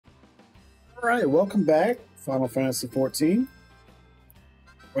All right, welcome back, Final Fantasy XIV.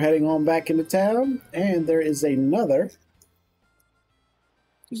 We're heading on back into town, and there's another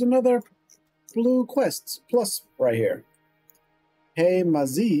blue quest plus right here. Hey,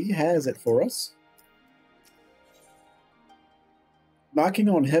 Mazi has it for us. Knocking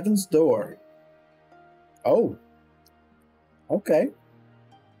on heaven's door. Oh, okay.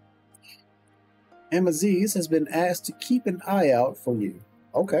 And Maziz has been asked to keep an eye out for you.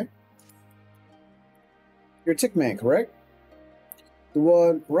 Okay. You're Tickman, correct? The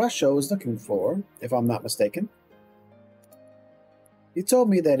one Rasho is looking for, if I'm not mistaken. He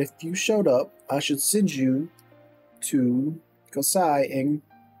told me that if you showed up, I should send you to Kosai and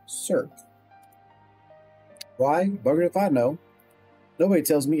Cirque. Why? Bugger if I know. Nobody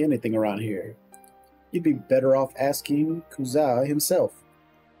tells me anything around here. You'd be better off asking Kuzai himself.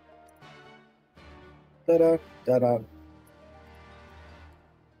 Da-da, da-da.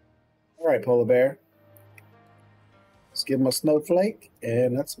 Alright, Polar Bear. Let's give him a snowflake,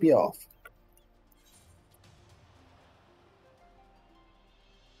 and let's be off.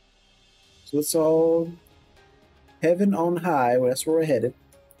 So it's all heaven on high. Well, that's where we're headed.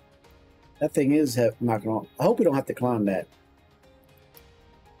 That thing is knocking on. I hope we don't have to climb that.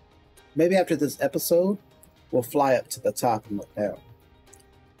 Maybe after this episode, we'll fly up to the top and look down.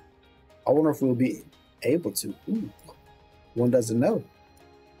 I wonder if we'll be able to. Ooh, one doesn't know.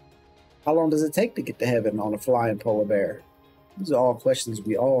 How long does it take to get to heaven on a flying polar bear? These are all questions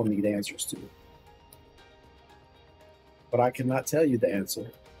we all need answers to. But I cannot tell you the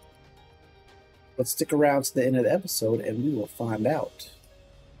answer. But stick around to the end of the episode and we will find out.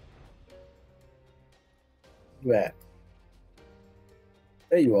 Where you at?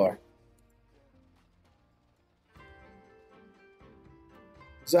 There you are.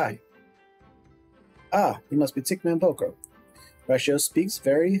 Zai. Ah, you must be Tickman Boko. Rasho speaks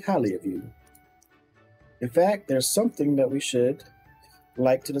very highly of you. In fact, there's something that we should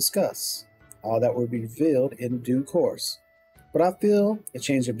like to discuss. All that will be revealed in due course. But I feel a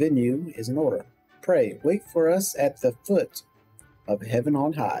change of venue is in order. Pray, wait for us at the foot of heaven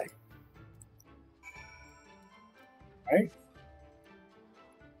on high. Right?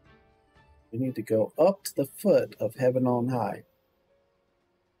 We need to go up to the foot of heaven on high.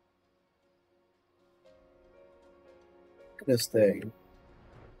 Look at this thing.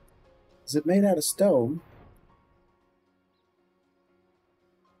 Is it made out of stone?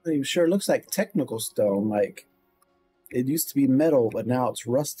 I'm not even sure. It looks like technical stone. Like it used to be metal, but now it's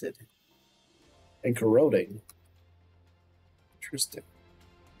rusted and corroding. Interesting.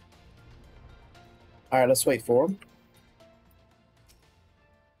 All right, let's wait for him.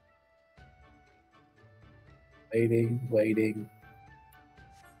 Waiting, waiting.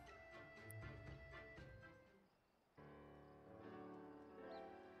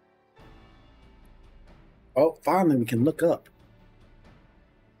 Oh, finally we can look up.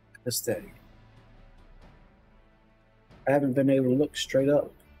 This thing. I haven't been able to look straight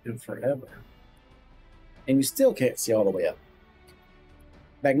up in forever. And you still can't see all the way up.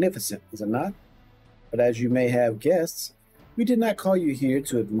 Magnificent, is it not? But as you may have guessed, we did not call you here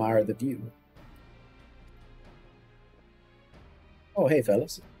to admire the view. Oh, hey,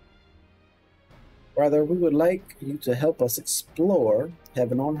 fellas. Rather, we would like you to help us explore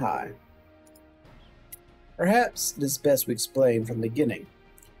heaven on high. Perhaps it is best we explain from the beginning.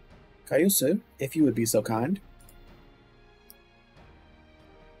 Kayusu, if you would be so kind.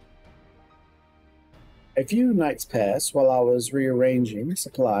 A few nights passed while I was rearranging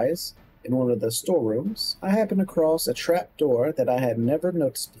supplies in one of the storerooms. I happened across a trap door that I had never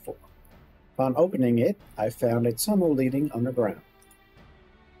noticed before. Upon opening it, I found a tunnel leading underground.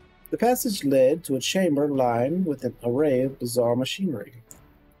 The passage led to a chamber lined with an array of bizarre machinery,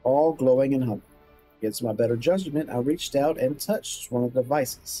 all glowing and humming. Against my better judgment, I reached out and touched one of the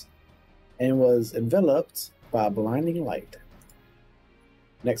devices, and was enveloped by a blinding light.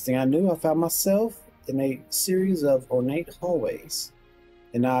 Next thing I knew, I found myself in a series of ornate hallways,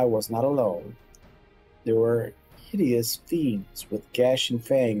 and I was not alone. There were hideous fiends with gashing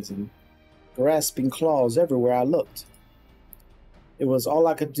fangs and grasping claws everywhere I looked. It was all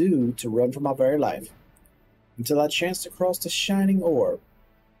I could do to run for my very life, until I chanced across a shining orb.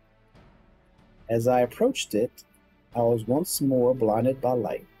 As I approached it, I was once more blinded by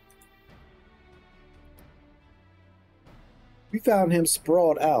light. We found him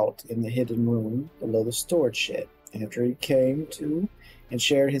sprawled out in the hidden room below the storage shed. After he came to and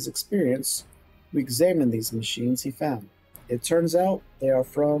shared his experience, we examined these machines he found. It turns out they are a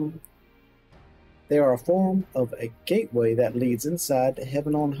form of a gateway that leads inside to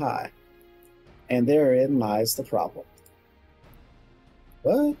heaven on high, and therein lies the problem.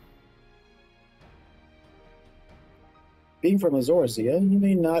 What? Being from Eorzea, you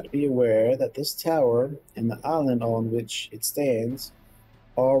may not be aware that this tower and the island on which it stands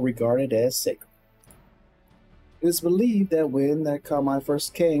are regarded as sacred. It is believed that when the Kami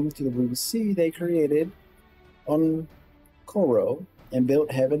first came to the Blue Sea, they created on Koro and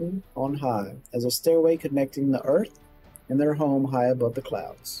built heaven on high as a stairway connecting the earth and their home high above the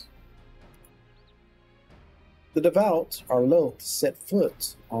clouds. The devout are loath to set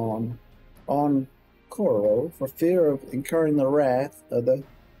foot on Koro for fear of incurring the wrath of the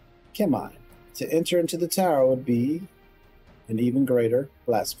Kami. To enter into the tower would be an even greater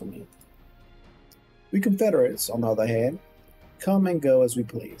blasphemy. We Confederates, on the other hand, come and go as we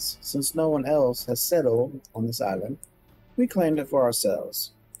please. Since no one else has settled on this island, we claimed it for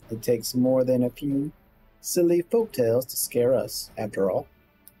ourselves. It takes more than a few silly folktales to scare us, after all.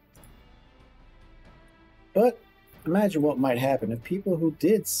 But imagine what might happen if people who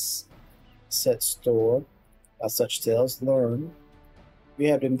did set store by such tales learn we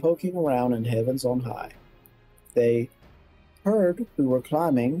have been poking around in heavens on high. They heard we were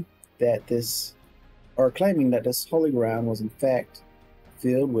claiming that this holy ground was in fact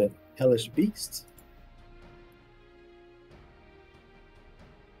filled with hellish beasts.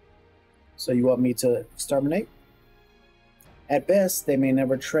 So you want me to exterminate? At best, they may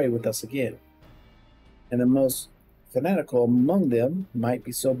never trade with us again. And the most fanatical among them might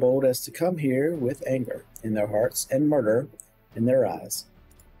be so bold as to come here with anger in their hearts and murder in their eyes.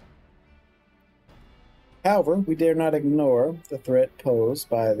 However, we dare not ignore the threat posed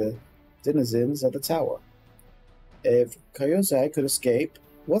by the denizens of the tower. If Eorzea could escape,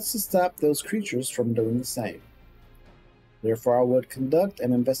 what's to stop those creatures from doing the same? Therefore, I would conduct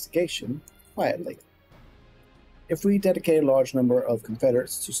an investigation quietly. If we dedicate a large number of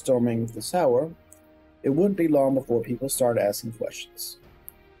Confederates to storming the tower, it wouldn't be long before people started asking questions.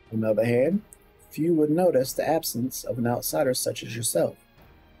 On the other hand, few would notice the absence of an outsider such as yourself.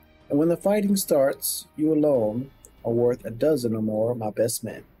 And when the fighting starts, you alone are worth a dozen or more of my best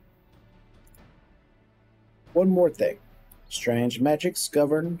men. One more thing. Strange magics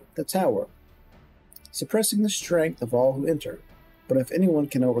govern the tower, suppressing the strength of all who enter. But if anyone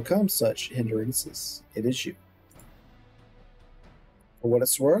can overcome such hindrances, it is you. For what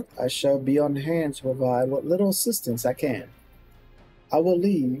it's worth, I shall be on hand to provide what little assistance I can. I will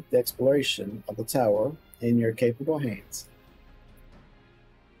leave the exploration of the tower in your capable hands.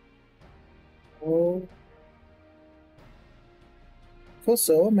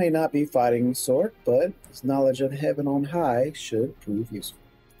 Koso may not be fighting sort, but his knowledge of heaven on high should prove useful.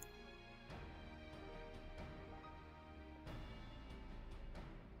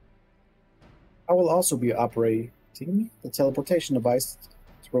 I will also be operating the teleportation device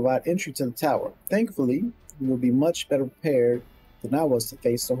to provide entry to the tower. Thankfully, you will be much better prepared than I was to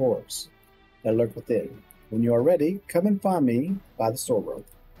face the horrors that lurk within. When you are ready, come and find me by the storeroom.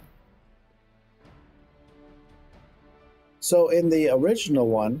 So in the original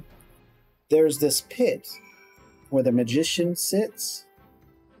one, there's this pit where the magician sits,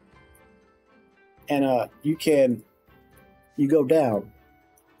 and you go down.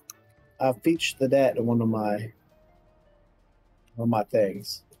 I featured that in one of my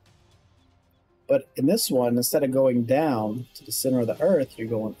things. But in this one, instead of going down to the center of the earth, you're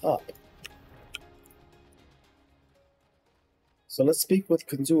going up. So let's speak with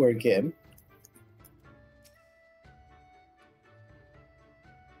Konzur again.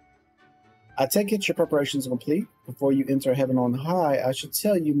 I take it your preparations are complete. Before you enter heaven on high, I should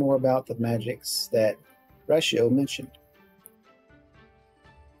tell you more about the magics that Ratio mentioned.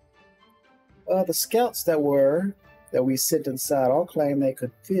 The scouts that we sent inside all claim they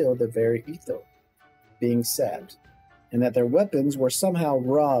could feel the very ether being sapped, and that their weapons were somehow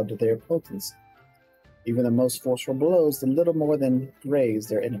robbed of their potency. Even the most forceful blows did little more than graze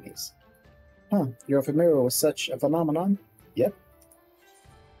their enemies. You're familiar with such a phenomenon? Yep.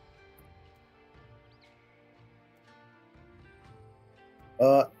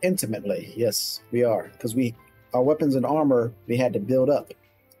 Intimately, yes, we are. Because our weapons and armor, we had to build up.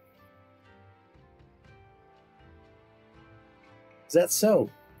 Is that so?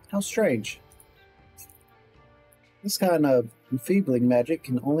 How strange. This kind of enfeebling magic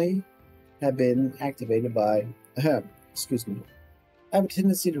can only have been activated by... excuse me. I have a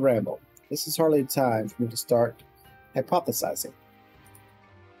tendency to ramble. This is hardly the time for me to start hypothesizing.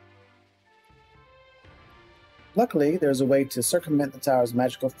 Luckily, there's a way to circumvent the tower's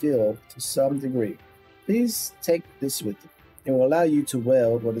magical field to some degree. Please take this with you. It will allow you to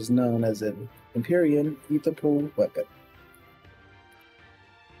wield what is known as an Empyrean ether pool weapon.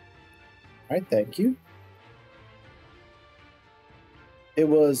 Alright, thank you. It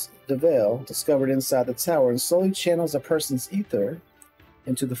was Deville discovered inside the tower and slowly channels a person's ether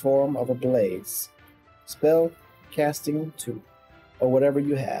into the form of a blaze. Spell casting 2, or whatever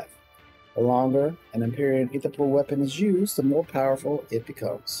you have. The longer an Empyrean etherpool weapon is used, the more powerful it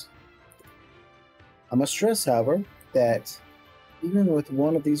becomes. I must stress, however, that even with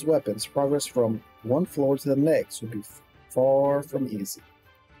one of these weapons, progress from one floor to the next would be far from easy.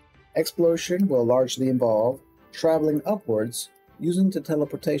 Exploration will largely involve traveling upwards using the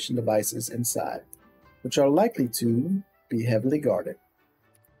teleportation devices inside, which are likely to be heavily guarded.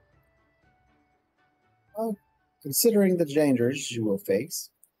 Well, considering the dangers you will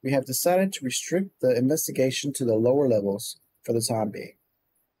face, we have decided to restrict the investigation to the lower levels for the time being.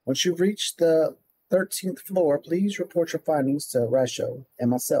 Once you've reached the 13th floor, please report your findings to Rasho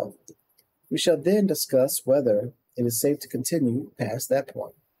and myself. We shall then discuss whether it is safe to continue past that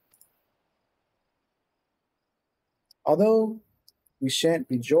point. Although we shan't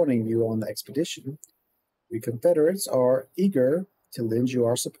be joining you on the expedition, we Confederates are eager to lend you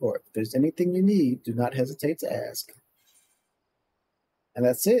our support. If there's anything you need, do not hesitate to ask. And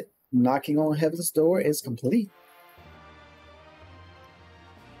that's it. Knocking on Heaven's door is complete.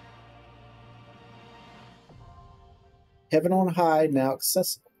 Heaven on High now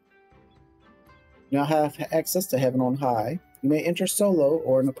accessible. You now have access to Heaven on High. You may enter solo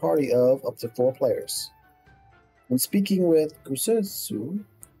or in a party of up to 4 players. When speaking with Gusetsu,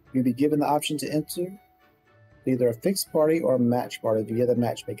 you'll be given the option to enter either a fixed party or a match party via the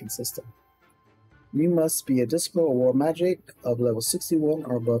matchmaking system. You must be a Discipline or War Magic of level 61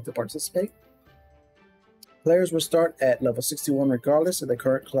 or above to participate. Players will start at level 61 regardless of their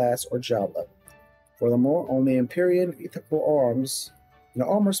current class or job level. Furthermore, only Empyrean ethical arms and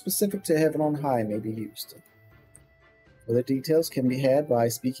armor specific to Heaven on High may be used. Further details can be had by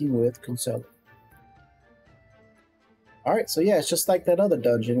speaking with Consuelo. Alright, so yeah, it's just like that other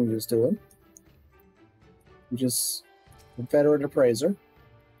dungeon we was doing. Just Confederate Appraiser.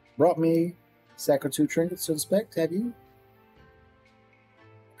 Brought me sack or 2 trinkets to inspect, have you?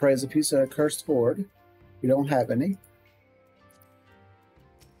 Appraise a piece of a cursed hoard. We don't have any.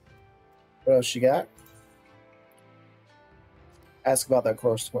 What else you got? Ask about that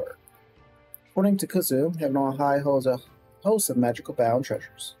cursed hoard. According to Kuzu, Heaven on High holds a host of magical bound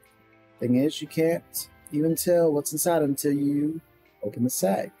treasures. Thing is, you can't even tell what's inside until you open the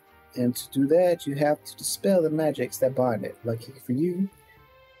sack. And to do that, you have to dispel the magics that bind it. Lucky for you,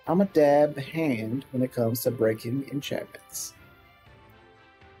 I'm a dab hand when it comes to breaking enchantments.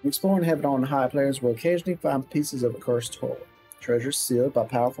 Exploring Heaven on High, players will occasionally find pieces of a cursed hoard, treasures sealed by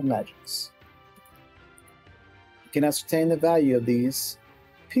powerful magics. You can ascertain the value of these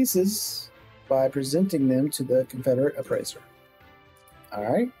pieces by presenting them to the Confederate Appraiser.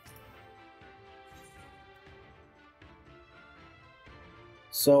 Alright.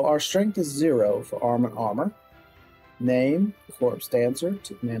 So our strength is 0 for arm and armor. Name, Corpse Dancer,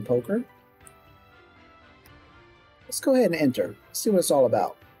 Two-Man Poker. Let's go ahead and enter. See what it's all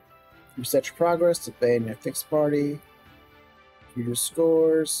about. You set your progress to ban your fixed party. Your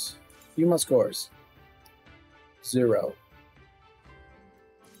scores. My scores. 0.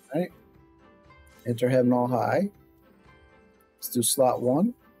 Alright. Enter Heaven on High. Let's do slot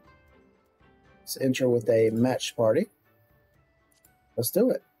 1. Let's enter with a match party. Let's do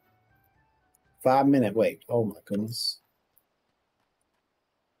it. 5-minute wait. Oh my goodness.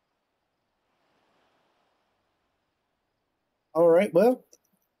 Alright, well,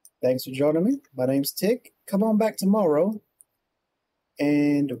 thanks for joining me. My name's Tick. Come on back tomorrow,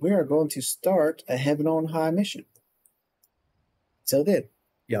 and we are going to start a Heaven on High mission. Till then,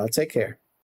 y'all take care.